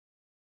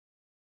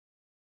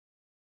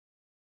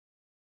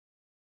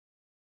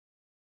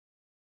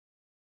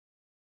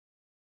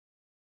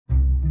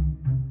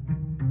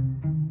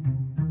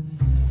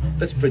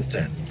Let's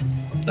pretend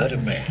that a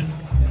man,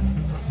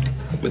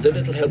 with a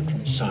little help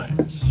from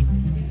science,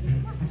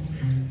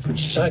 could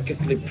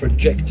psychically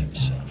project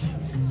himself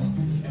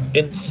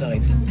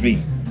inside the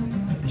dream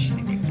of a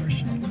sleeping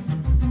person.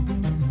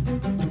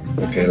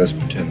 Okay, let's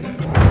pretend that.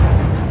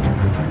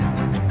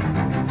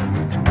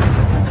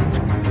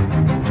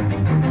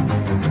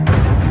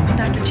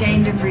 Dr.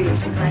 Jane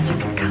DeVries, we're glad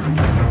you could come.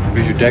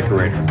 Who's your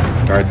decorator?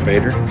 Darth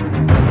Vader?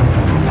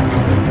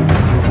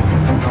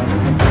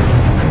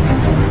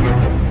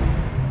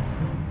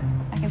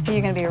 I can see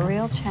you're going to be a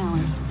real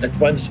challenge. That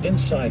once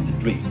inside the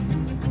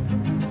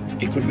dream,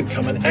 he could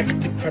become an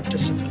active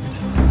participant,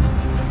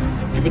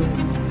 even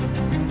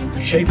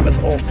shape and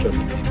alter the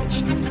dream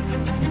itself.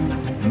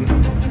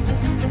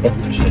 What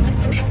would you say to a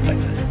notion like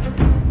that?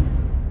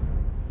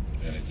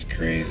 That it's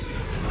crazy.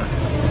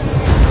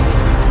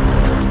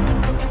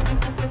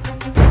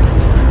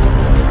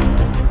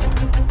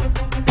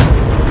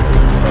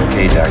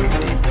 Okay, Dr.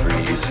 Deep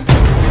Freeze.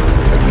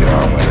 Let's get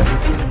on with it.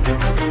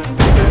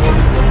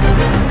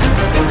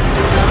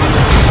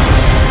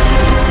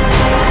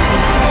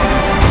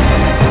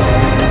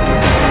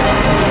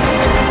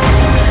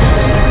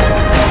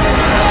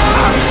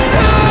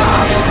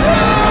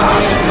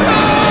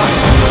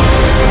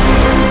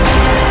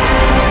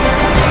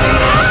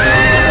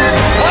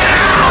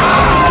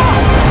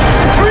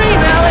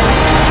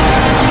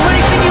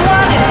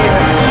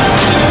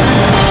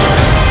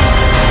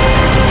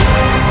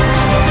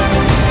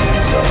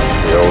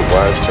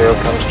 Wives' tale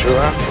comes true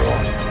after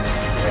all.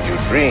 When you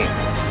dream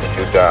that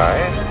you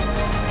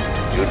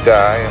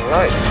die in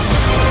life.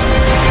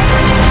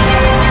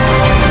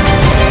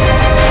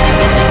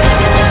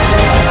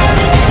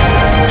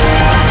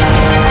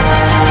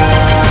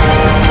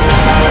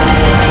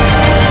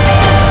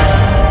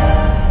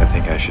 I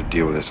think I should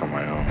deal with this on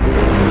my own.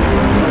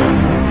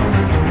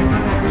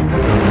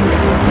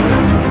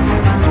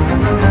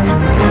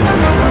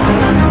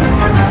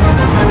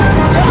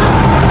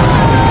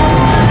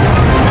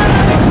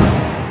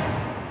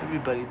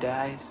 Everybody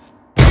dies.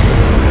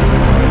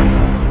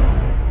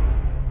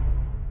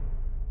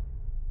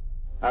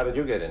 How did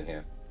you get in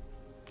here?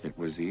 It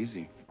was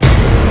easy.